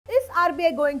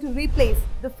RBI going to replace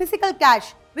the physical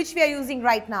cash which we are using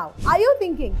right now? Are you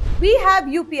thinking, we have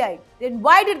UPI, then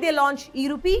why did they launch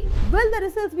e-Rupee? Will the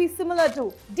results be similar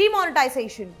to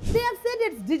demonetization? They have said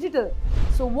it's digital.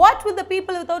 So what will the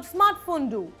people without smartphone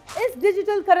do? Is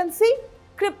digital currency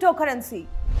cryptocurrency?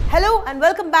 Hello and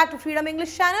welcome back to Freedom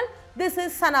English channel. This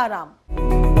is Sanaram.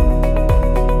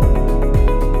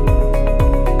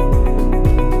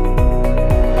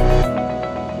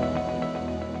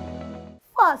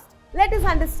 First, let us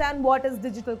understand what is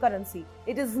digital currency.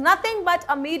 It is nothing but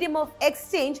a medium of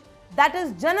exchange that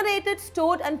is generated,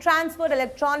 stored and transferred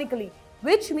electronically,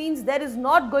 which means there is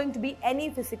not going to be any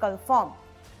physical form.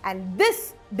 And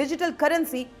this digital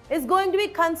currency is going to be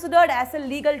considered as a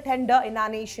legal tender in our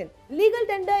nation. Legal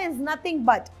tender is nothing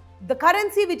but the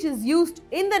currency which is used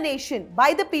in the nation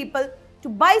by the people to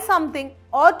buy something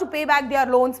or to pay back their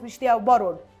loans which they have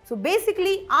borrowed. So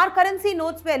basically, our currency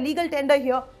notes were legal tender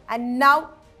here, and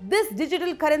now this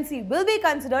digital currency will be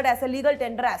considered as a legal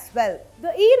tender as well.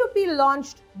 The e-Rupee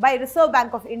launched by Reserve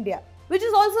Bank of India, which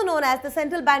is also known as the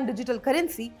central bank digital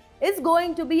currency, is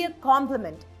going to be a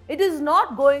complement. It is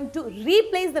not going to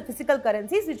replace the physical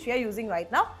currencies which we are using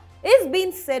right now, is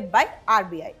being said by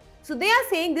RBI. So they are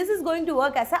saying this is going to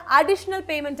work as an additional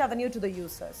payment avenue to the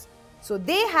users. So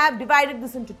they have divided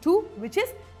this into two, which is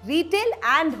retail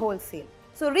and wholesale.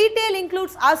 So retail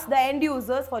includes us, the end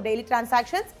users, for daily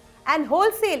transactions, and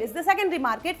wholesale is the secondary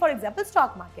market, for example,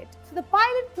 stock market. So the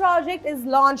pilot project is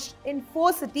launched in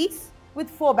 4 cities with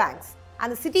 4 banks,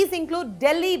 and the cities include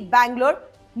Delhi, Bangalore,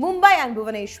 Mumbai and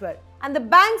Bhubaneswar. And the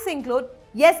banks include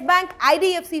Yes Bank,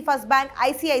 IDFC First Bank,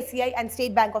 ICICI and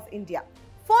State Bank of India.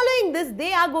 Following this,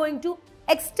 they are going to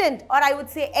extend, or I would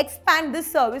say expand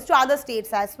this service to other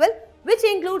states as well, which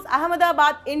includes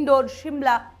Ahmedabad, Indore,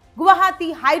 Shimla,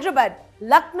 Guwahati, Hyderabad,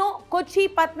 Lucknow, Kochi,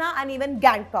 Patna and even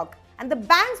Gangtok. And the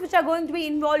banks which are going to be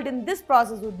involved in this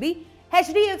process would be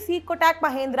HDFC, Kotak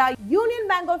Mahindra, Union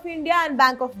Bank of India and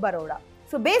Bank of Baroda.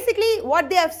 So basically what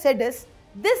they have said is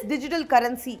this digital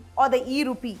currency or the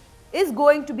e-Rupee is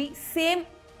going to be same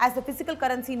as the physical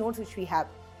currency notes which we have.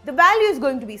 The value is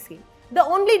going to be same. The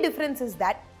only difference is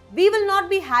that we will not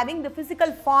be having the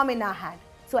physical form in our hand.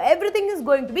 So everything is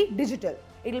going to be digital.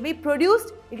 It will be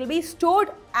produced, it will be stored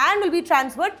and will be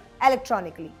transferred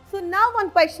electronically. So now one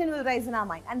question will rise in our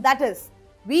mind, and that is,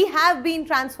 we have been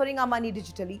transferring our money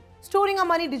digitally, storing our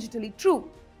money digitally. True,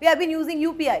 we have been using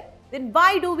UPI. Then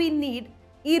why do we need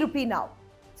e-Rupee now?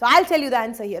 So I'll tell you the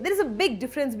answer here. There is a big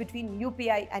difference between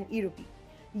UPI and e-Rupee.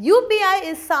 UPI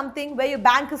is something where your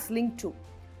bank is linked to.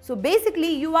 So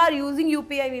basically you are using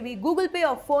UPI, maybe Google Pay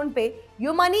or Phone Pay,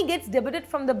 your money gets debited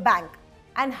from the bank.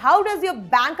 And how does your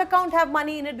bank account have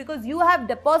money in it? Because you have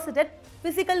deposited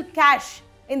physical cash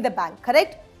in the bank,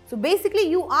 correct? So basically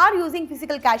you are using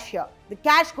physical cash here. The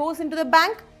cash goes into the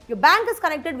bank, your bank is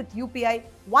connected with UPI.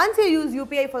 Once you use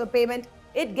UPI for the payment,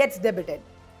 it gets debited.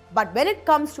 But when it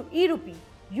comes to e-Rupee,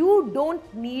 you don't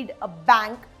need a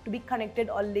bank to be connected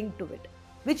or linked to it,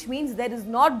 which means there is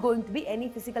not going to be any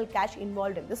physical cash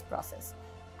involved in this process.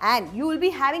 And you will be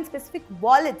having specific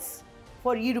wallets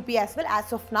for e-Rupee as well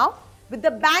as of now with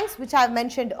the banks which I have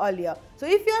mentioned earlier. So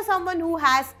if you are someone who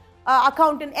has an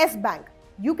account in S Bank,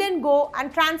 you can go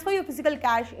and transfer your physical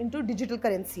cash into digital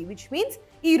currency, which means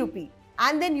e-Rupee,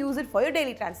 and then use it for your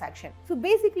daily transaction. So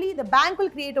basically the bank will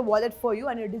create a wallet for you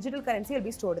and your digital currency will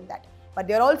be stored in that. But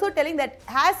they are also telling that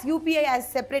as UPI has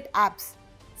separate apps,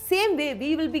 same way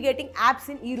we will be getting apps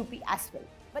in e-Rupee as well.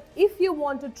 But if you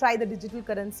want to try the digital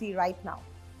currency right now,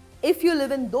 if you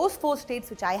live in those 4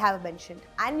 states which I have mentioned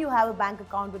and you have a bank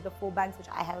account with the 4 banks which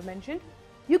I have mentioned,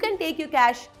 you can take your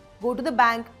cash, go to the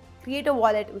bank, create a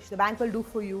wallet which the bank will do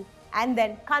for you, and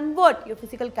then convert your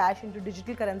physical cash into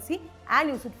digital currency and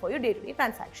use it for your day-to-day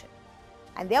transaction.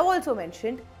 And they have also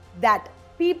mentioned that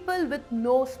people with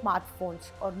no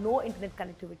smartphones or no internet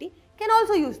connectivity can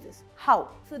also use this. How?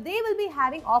 So they will be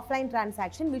having offline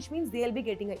transaction, which means they will be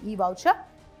getting an e-voucher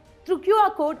through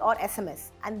QR code or SMS,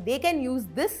 and they can use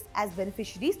this as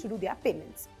beneficiaries to do their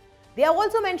payments. They have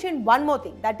also mentioned one more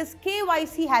thing, that is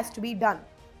KYC has to be done.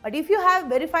 But if you have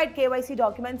verified KYC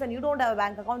documents and you don't have a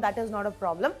bank account, that is not a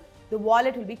problem. The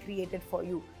wallet will be created for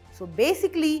you. So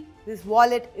basically this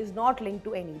wallet is not linked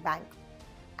to any bank.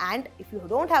 And if you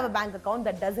don't have a bank account,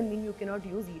 that doesn't mean you cannot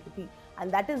use e-Rupee.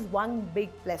 And that is one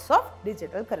big plus of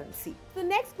digital currency. So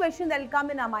next question that will come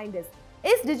in our mind is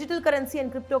digital currency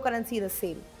and cryptocurrency the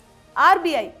same?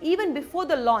 RBI, even before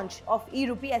the launch of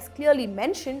e-Rupee, has clearly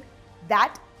mentioned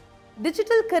that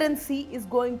digital currency is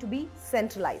going to be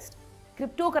centralized.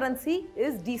 Cryptocurrency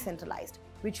is decentralized,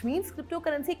 which means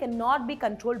cryptocurrency cannot be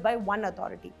controlled by one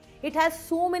authority. It has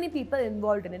so many people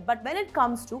involved in it. But when it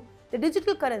comes to the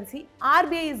digital currency,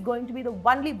 RBI is going to be the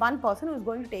only one person who is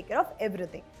going to take care of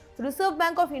everything. So Reserve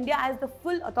Bank of India has the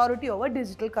full authority over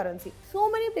digital currency.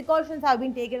 So many precautions have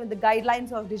been taken with the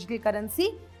guidelines of digital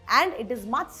currency, and it is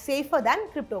much safer than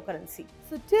cryptocurrency.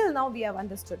 So till now we have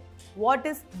understood what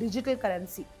is digital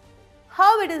currency,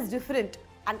 how it is different,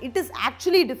 and it is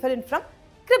actually different from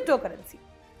cryptocurrency.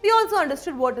 We also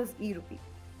understood what is e-rupee.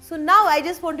 So now I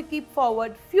just want to keep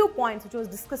forward few points which was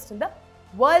discussed in the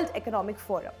World Economic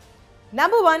Forum.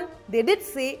 Number one, they did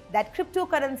say that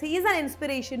cryptocurrency is an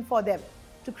inspiration for them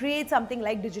to create something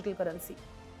like digital currency.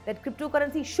 That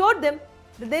cryptocurrency showed them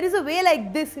that there is a way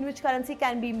like this in which currency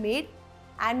can be made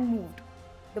and moved.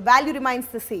 The value remains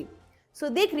the same. So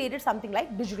they created something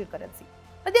like digital currency.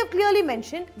 But they have clearly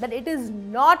mentioned that it is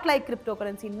not like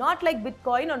cryptocurrency, not like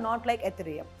Bitcoin or not like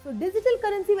Ethereum. So digital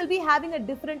currency will be having a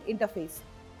different interface.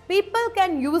 People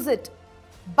can use it,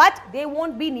 but they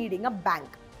won't be needing a bank.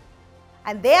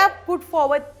 And they have put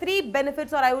forward three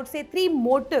benefits, or I would say three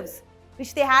motives,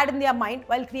 which they had in their mind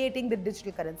while creating the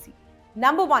digital currency.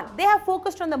 Number one, they have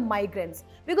focused on the migrants,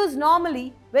 because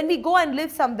normally when we go and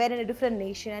live somewhere in a different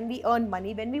nation and we earn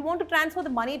money, when we want to transfer the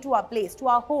money to our place, to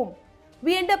our home,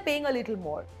 we end up paying a little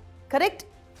more. Correct?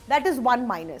 That is one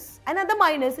minus. Another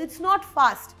minus, it's not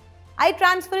fast. I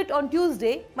transfer it on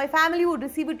Tuesday, my family would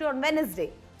receive it on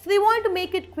Wednesday. So they want to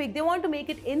make it quick, they want to make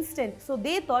it instant. So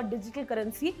they thought digital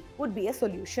currency would be a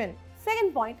solution.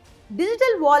 Second point,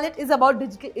 digital wallet is about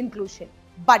digital inclusion.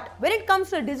 But when it comes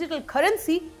to a digital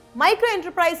currency, micro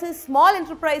enterprises, small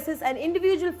enterprises and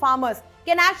individual farmers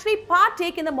can actually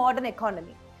partake in the modern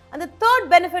economy. And the third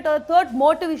benefit or the third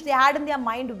motive which they had in their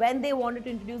mind when they wanted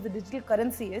to introduce the digital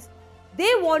currency is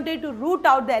they wanted to root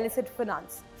out the illicit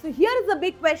finance. So here is the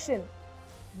big question.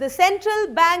 The central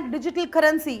bank digital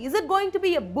currency, is it going to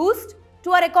be a boost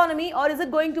to our economy or is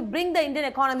it going to bring the Indian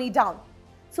economy down?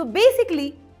 So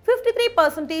basically,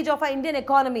 53% of our Indian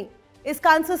economy is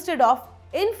consisted of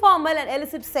informal and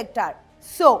illicit sector.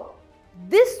 So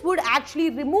this would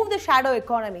actually remove the shadow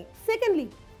economy. Secondly,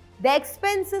 the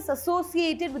expenses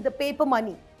associated with the paper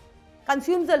money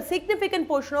consumes a significant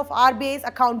portion of RBI's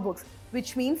account books,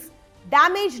 which means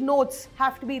damaged notes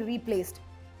have to be replaced.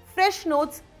 Fresh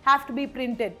notes have to be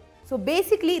printed. So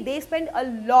basically they spend a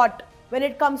lot when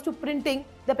it comes to printing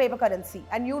the paper currency,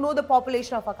 and you know the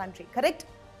population of our country, correct?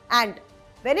 And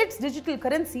when it's digital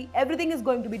currency, everything is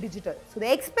going to be digital. So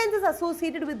the expenses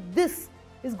associated with this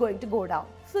is going to go down.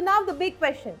 So now the big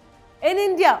question, in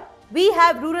India, we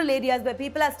have rural areas where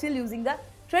people are still using the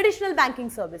traditional banking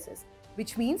services,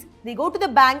 which means they go to the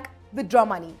bank, withdraw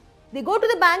money. They go to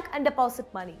the bank and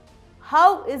deposit money.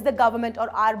 How is the government or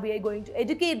RBI going to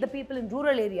educate the people in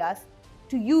rural areas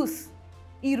to use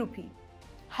e-rupee?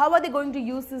 How are they going to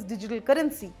use this digital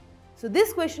currency? So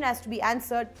this question has to be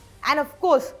answered, and of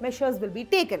course measures will be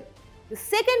taken. The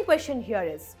second question here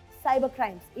is cyber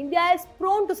crimes. India is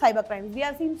prone to cyber crimes. We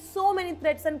have seen so many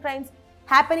threats and crimes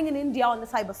happening in India on the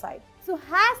cyber side. So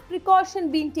has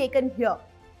precaution been taken here?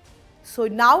 So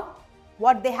now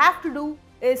what they have to do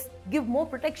is give more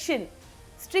protection.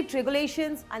 Strict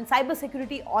regulations and cyber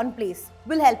security on place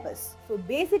will help us. So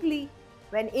basically,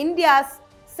 when India's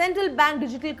central bank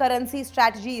digital currency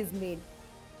strategy is made,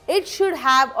 it should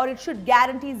have or it should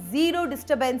guarantee zero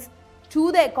disturbance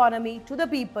to the economy, to the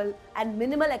people, and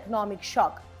minimal economic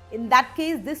shock. In that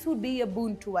case, this would be a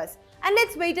boon to us. And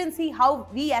let's wait and see how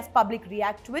we as public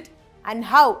react to it and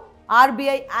how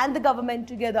RBI and the government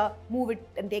together move it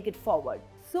and take it forward.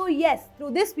 So yes,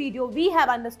 through this video, we have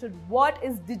understood what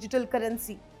is digital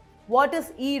currency, what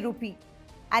is e-rupee,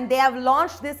 and they have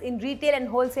launched this in retail and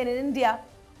wholesale in India.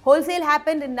 Wholesale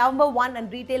happened in November 1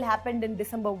 and retail happened in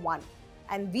December 1.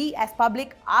 And we as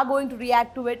public are going to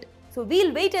react to it. So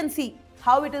we'll wait and see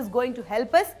how it is going to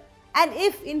help us, and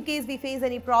if in case we face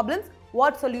any problems,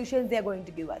 what solutions they are going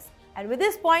to give us. And with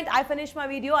this point, I finish my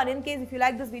video, and in case if you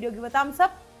like this video, give a thumbs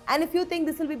up. And if you think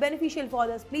this will be beneficial for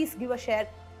others, please give a share.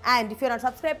 And if you're not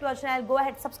subscribed to our channel, go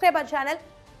ahead, subscribe our channel,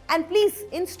 and please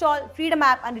install Freedom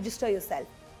app and register yourself.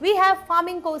 We have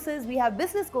farming courses, we have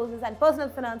business courses and personal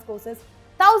finance courses.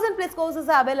 1,000+ courses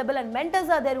are available, and mentors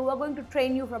are there who are going to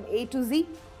train you from A to Z.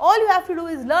 All you have to do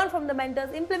is learn from the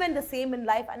mentors, implement the same in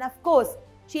life, and of course,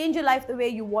 change your life the way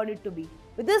you want it to be.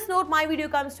 With this note, my video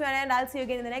comes to an end. I'll see you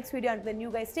again in the next video. Until then, you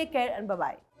guys take care and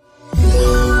bye-bye.